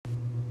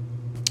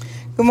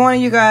Good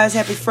morning, you guys.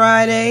 Happy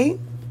Friday.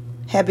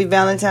 Happy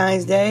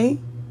Valentine's Day.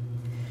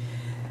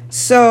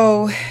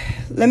 So,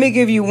 let me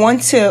give you one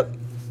tip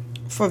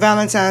for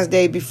Valentine's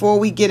Day before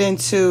we get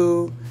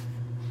into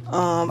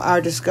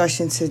our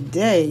discussion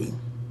today.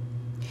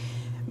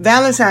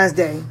 Valentine's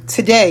Day.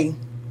 Today,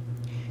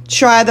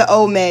 try the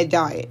OMAD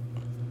diet.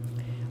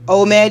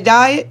 OMAD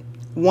diet,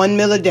 1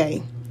 meal a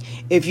day.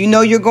 If you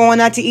know you're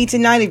going out to eat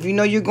tonight, if you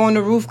know you're going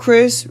to Ruth's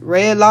Chris,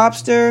 Red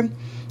Lobster,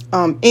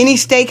 any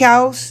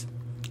steakhouse,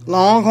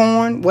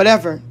 Longhorn,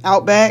 whatever,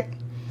 Outback,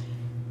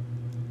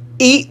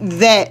 eat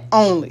that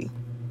only.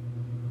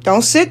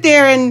 Don't sit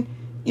there and,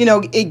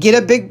 get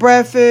a big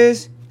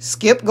breakfast,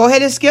 go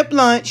ahead and skip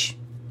lunch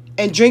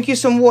and drink you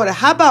some water.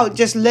 How about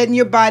just letting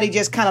your body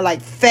just kind of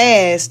like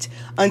fast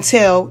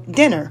until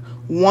dinner?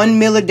 1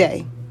 meal a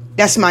day.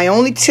 That's my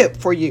only tip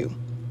for you.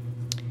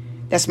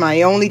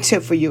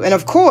 And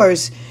of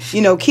course,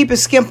 keep a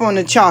skimp on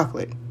the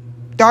chocolate.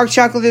 Dark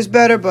chocolate is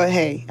better, but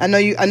hey, I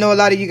know a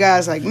lot of you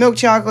guys like milk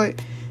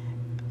chocolate.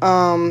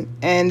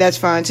 And that's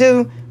fine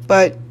too,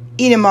 but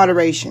eat in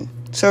moderation.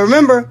 So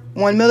remember,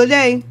 1 meal a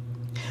day.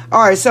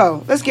 All right,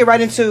 so let's get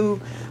right into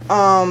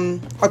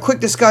a quick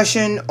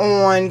discussion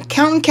on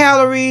counting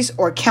calories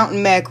or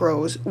counting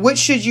macros. Which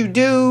should you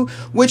do?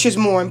 Which is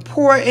more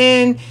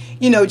important?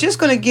 Just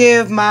going to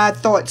give my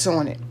thoughts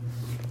on it.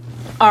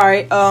 All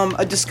right,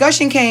 a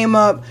discussion came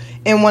up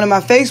in one of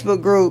my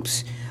Facebook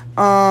groups.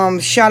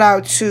 Shout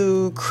out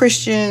to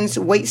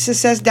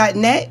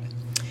ChristiansWeightSuccess.net.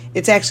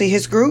 It's actually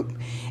his group.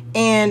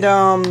 And,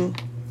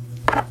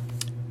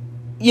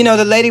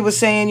 the lady was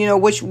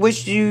saying,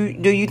 which do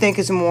you think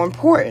is more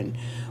important?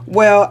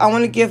 Well, I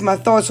want to give my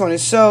thoughts on it.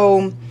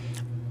 So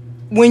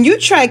when you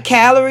track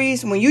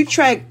calories, when you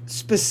track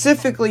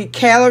specifically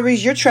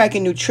calories, you're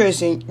tracking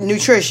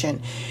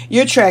nutrition.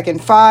 You're tracking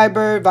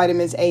fiber,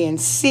 vitamins A and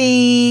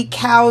C,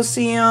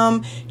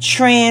 calcium,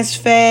 trans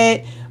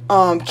fat,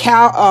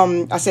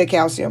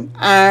 calcium,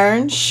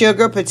 iron,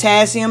 sugar,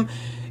 potassium.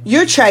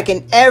 You're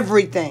tracking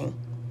everything,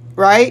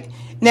 right?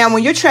 Now,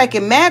 when you're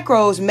tracking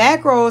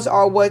macros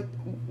are what,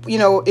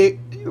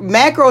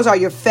 macros are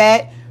your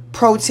fat,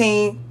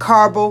 protein,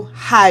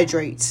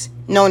 carbohydrates,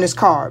 known as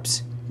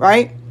carbs,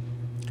 right?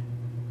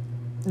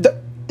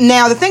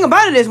 Now, the thing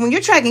about it is when you're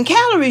tracking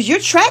calories, you're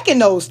tracking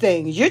those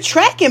things. You're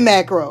tracking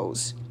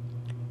macros,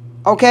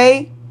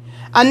 okay?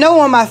 I know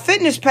on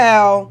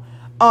MyFitnessPal,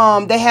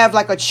 they have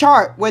like a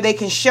chart where they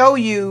can show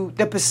you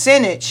the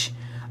percentage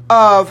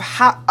of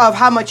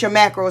how much your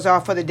macros are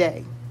for the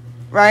day,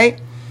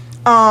 right?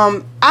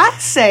 I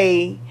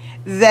say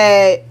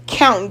that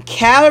counting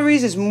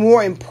calories is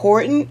more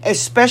important,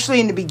 especially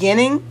in the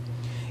beginning.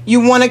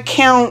 You want to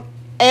count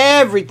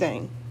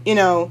everything,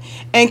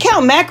 and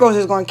count macros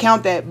is going to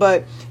count that,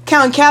 but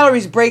counting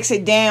calories breaks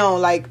it down,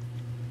 like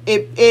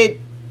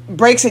it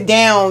breaks it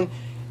down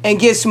and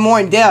gets more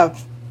in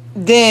depth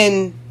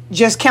than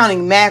just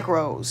counting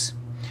macros.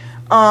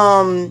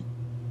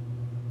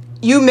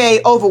 You may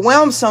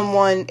overwhelm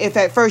someone if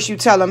at first you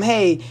tell them,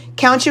 hey,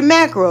 count your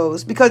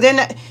macros, because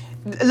then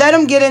let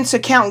them get into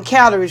counting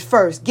calories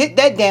first. Get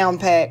that down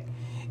pat,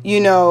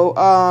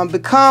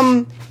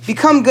 become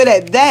good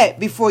at that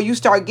before you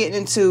start getting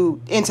into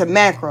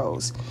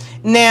macros.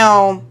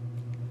 Now,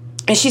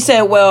 and she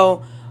said,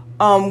 well,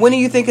 when do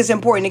you think it's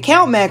important to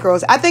count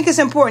macros? I think it's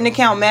important to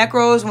count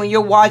macros when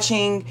you're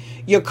watching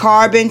your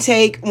carb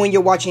intake, when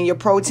you're watching your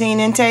protein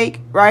intake,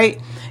 right?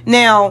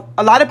 Now,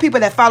 a lot of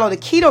people that follow the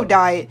keto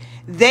diet,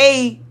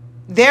 they're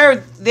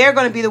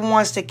going to be the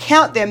ones to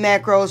count their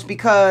macros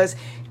because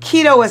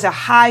keto is a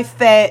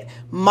high-fat,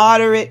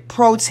 moderate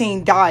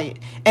protein diet,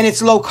 and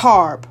it's low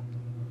carb.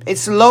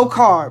 It's low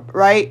carb,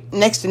 right?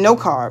 Next to no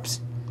carbs.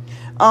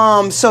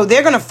 So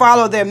they're going to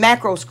follow their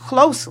macros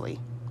closely.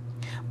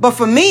 But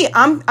for me,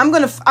 I'm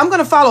going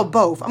to follow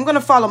both. I'm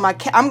going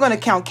to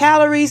count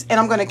calories and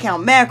I'm going to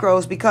count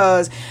macros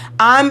because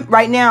I'm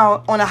right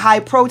now on a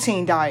high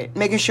protein diet,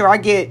 making sure I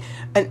get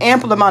an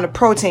ample amount of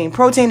protein.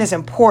 Protein is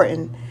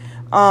important.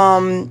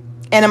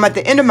 And I'm at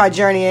the end of my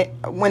journey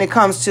when it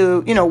comes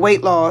to,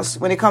 weight loss,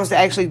 when it comes to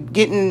actually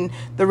getting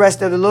the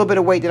rest of the little bit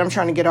of weight that I'm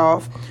trying to get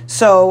off.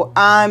 So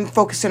I'm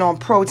focusing on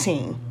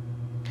protein.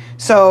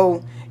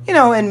 So,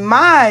 in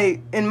my,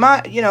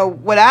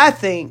 what I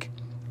think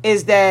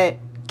is that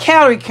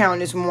calorie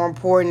count is more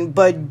important,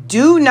 but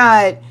do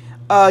not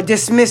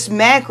dismiss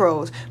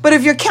macros. But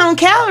if you're counting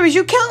calories,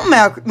 you count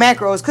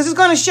macros because it's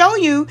going to show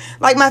you,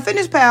 like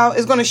MyFitnessPal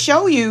is going to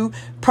show you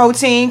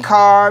protein,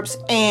 carbs,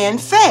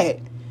 and fat.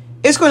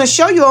 It's going to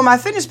show you on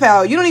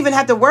MyFitnessPal. You don't even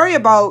have to worry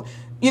about,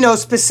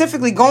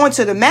 specifically going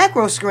to the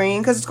macro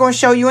screen because it's going to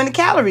show you in the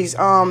calories,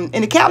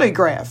 in the calorie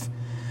graph.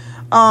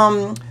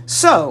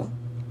 So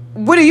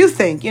what do you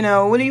think?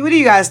 What do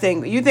you guys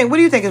think? What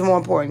do you think is more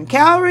important?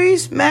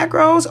 Calories,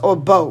 macros, or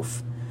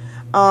both?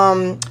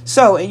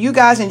 So you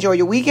guys enjoy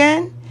your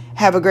weekend.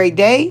 Have a great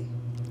day.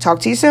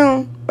 Talk to you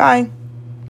soon. Bye.